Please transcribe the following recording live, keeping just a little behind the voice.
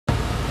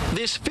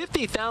This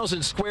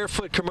 50,000 square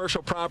foot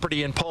commercial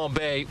property in Palm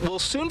Bay will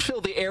soon fill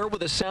the air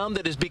with a sound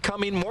that is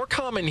becoming more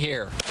common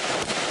here.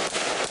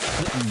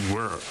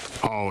 We're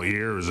all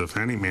ears if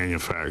any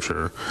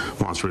manufacturer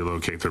wants to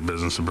relocate their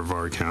business to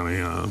Brevard County.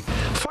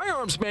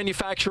 Firearms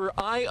manufacturer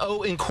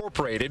I.O.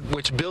 Incorporated,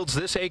 which builds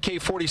this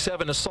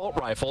AK-47 assault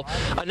rifle,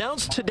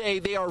 announced today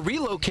they are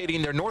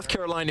relocating their North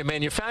Carolina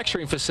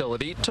manufacturing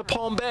facility to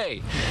Palm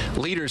Bay.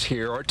 Leaders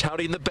here are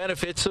touting the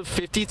benefits of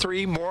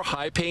 53 more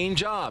high-paying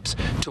jobs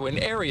to an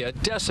area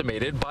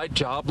decimated by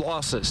job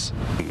losses.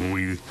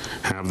 We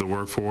have the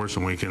workforce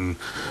and we can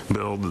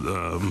build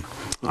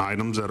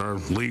items that are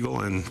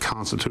legal and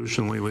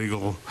constitutionally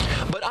legal.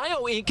 But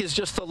I.O. Inc. is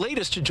just the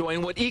latest to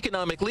join what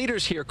economic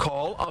leaders here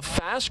call a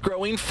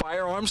fast-growing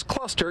firearms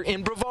cluster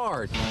in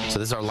Brevard. So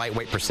this is our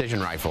lightweight precision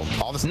rifle.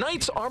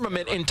 Knight's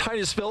Armament in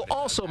Titusville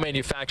also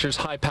manufactures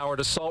high-powered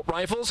assault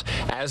rifles,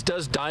 as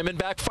does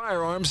Diamondback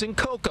Firearms in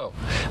Cocoa.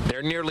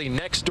 Their nearly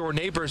next-door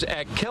neighbors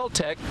at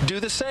Keltec do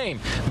the same,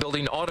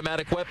 building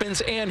automatic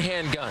weapons and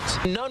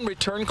handguns. None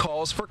return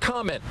calls for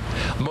comment.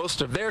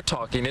 Most of their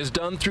talking is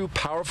done through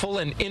powerful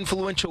and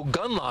influential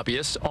gun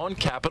lobbyists on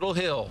Capitol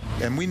Hill.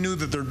 And we knew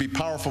that there'd be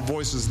powerful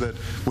voices that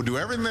would do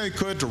everything they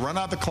could to run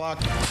out the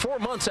clock. 4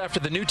 months after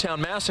the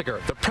Newtown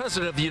massacre, the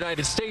President of the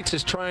United States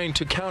is trying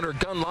to counter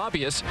gun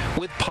lobbyists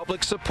with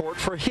public support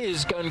for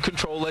his gun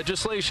control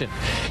legislation.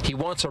 He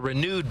wants a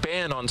renewed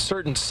ban on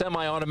certain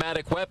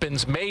semi-automatic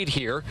weapons made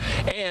here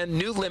and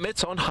new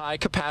limits on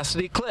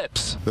high-capacity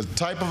clips. The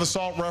type of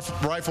assault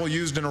rifle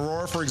used in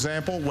Aurora, for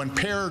example, when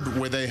paired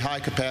with a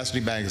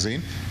high-capacity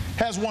magazine,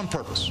 has one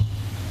purpose: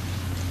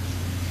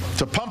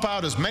 to pump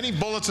out as many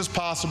bullets as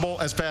possible,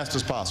 as fast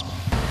as possible.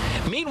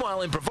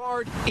 Meanwhile, in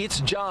Brevard,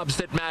 it's jobs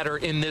that matter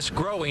in this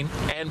growing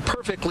and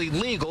perfectly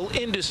legal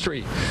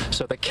industry.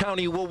 So the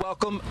county will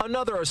welcome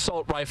another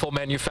assault rifle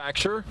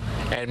manufacturer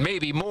and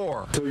maybe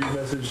more. So your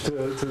message to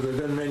the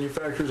gun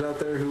manufacturers out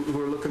there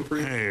who are looking for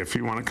you? Hey, if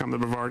you want to come to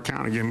Brevard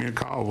County, give me a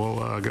call.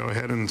 We'll go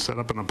ahead and set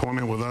up an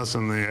appointment with us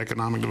and the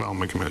Economic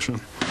Development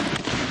Commission.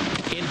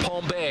 In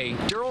Palm Bay,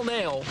 Daryl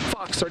Nail,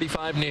 Fox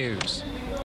 35 News.